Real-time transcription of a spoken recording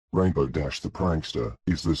Rainbow Dash the Prankster,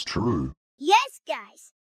 is this true? Yes,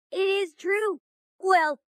 guys. It is true.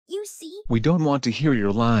 Well, you see, We don't want to hear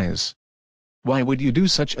your lies. Why would you do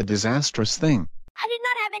such a disastrous thing? I did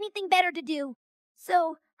not have anything better to do.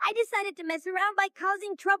 So, I decided to mess around by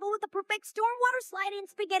causing trouble with the perfect stormwater slide and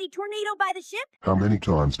spaghetti tornado by the ship. How many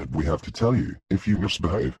times did we have to tell you, if you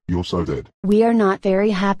misbehave, you're so dead? We are not very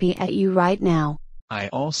happy at you right now. I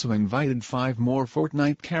also invited 5 more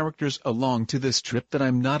Fortnite characters along to this trip that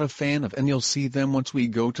I'm not a fan of, and you'll see them once we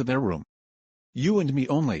go to their room. You and me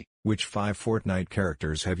only. Which 5 Fortnite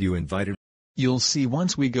characters have you invited? You'll see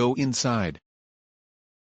once we go inside.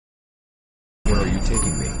 Where are you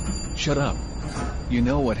taking me? Shut up. You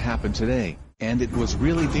know what happened today, and it was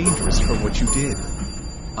really dangerous for what you did.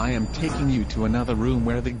 I am taking you to another room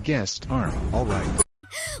where the guests are. Alright.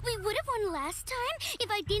 We would have won last time if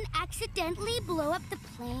I didn't accidentally blow up the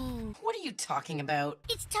plane. What are you talking about?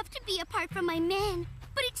 It's tough to be apart from my man,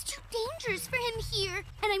 but it's too dangerous for him here,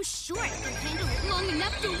 and I'm sure I can handle it long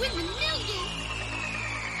enough to win the million.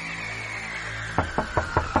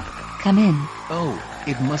 Come in. Oh,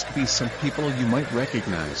 it must be some people you might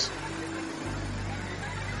recognize.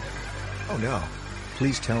 Oh no.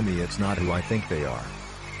 Please tell me it's not who I think they are.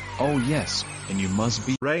 Oh yes, and you must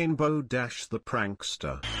be Rainbow Dash the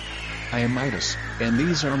Prankster. I am Midas, and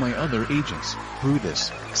these are my other agents,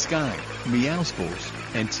 Brutus, Sky, Meowscles,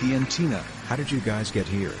 and Tiantina. How did you guys get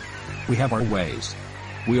here? We have our ways.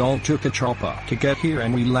 We all took a chopper to get here,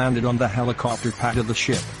 and we landed on the helicopter pad of the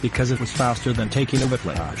ship because it was faster than taking a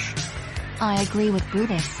whiplash. I agree with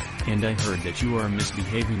Brutus. And I heard that you are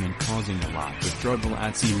misbehaving and causing a lot of trouble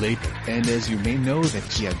at sea lately. And as you may know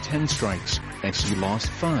that she had 10 strikes, and she lost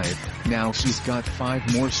 5, now she's got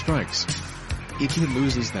 5 more strikes. If he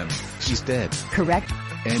loses them, she's dead. Correct.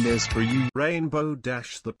 And as for you, Rainbow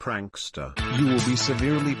Dash the Prankster, you will be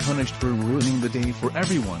severely punished for ruining the day for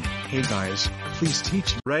everyone. Hey guys, please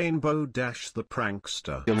teach Rainbow Dash the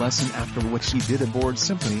Prankster a lesson after what she did aboard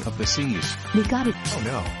Symphony of the Seas. We got it. Oh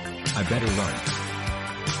no. I better run.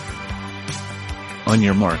 On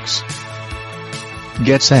your marks.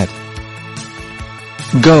 Get set.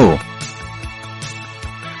 Go!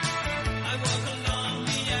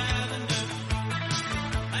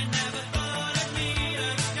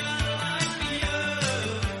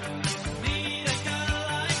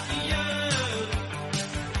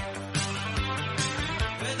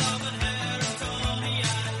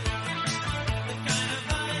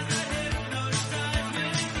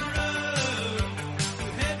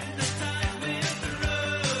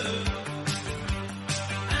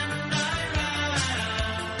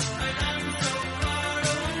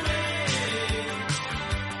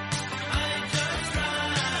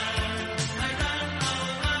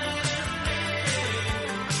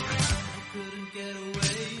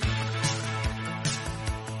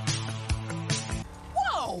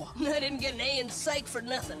 I didn't get an A in psych for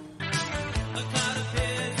nothing.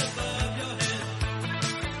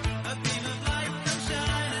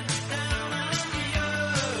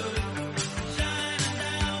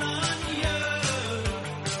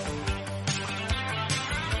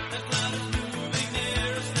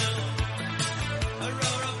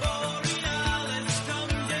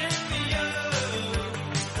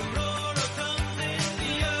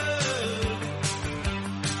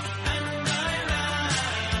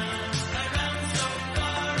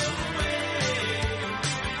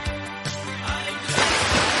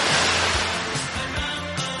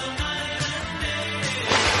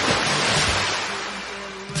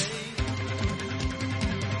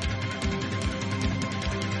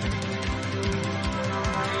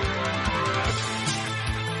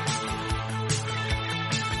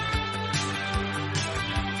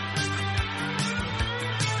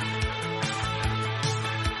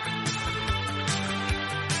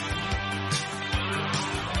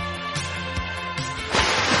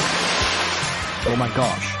 Oh my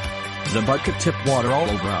gosh. The bucket tipped water all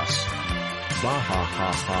over us. Bah ha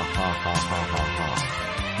ha ha ha ha ha ha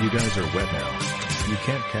ha. You guys are wet now. You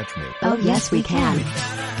can't catch me. Oh yes we can.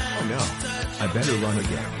 Oh no. I better run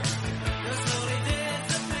again.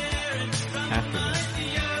 After me.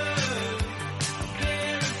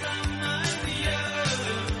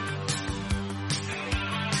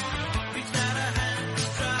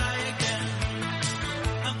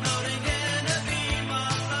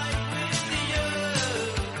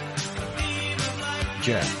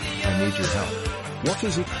 Jeff, I need your help. What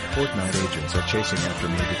is it? Fortnite agents are chasing after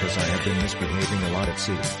me because I have been misbehaving a lot at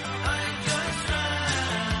sea.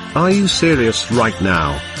 Are you serious right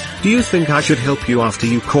now? Do you think I should help you after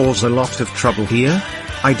you cause a lot of trouble here?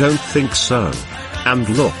 I don't think so. And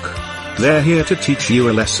look, they're here to teach you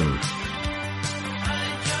a lesson.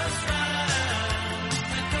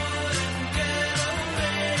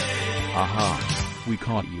 Aha! We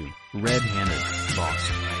caught you, red-handed,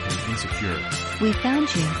 lost, and insecure. We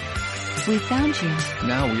found you. We found you.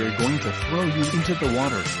 Now we are going to throw you into the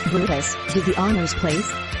water. Brutus, do the honors, please.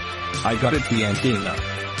 I got it, Bianchina.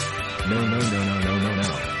 No.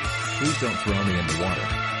 Please don't throw me in the water.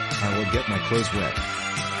 I will get my clothes wet.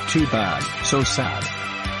 Too bad, so sad.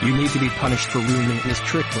 You need to be punished for ruining this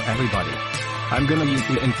trick for everybody. I'm gonna eat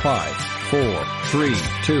you in 5, 4, 3,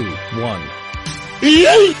 2, 1.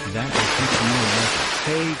 That will teach you a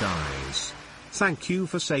lesson. Hey guys. Thank you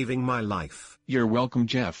for saving my life. You're welcome,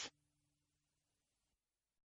 Jeff.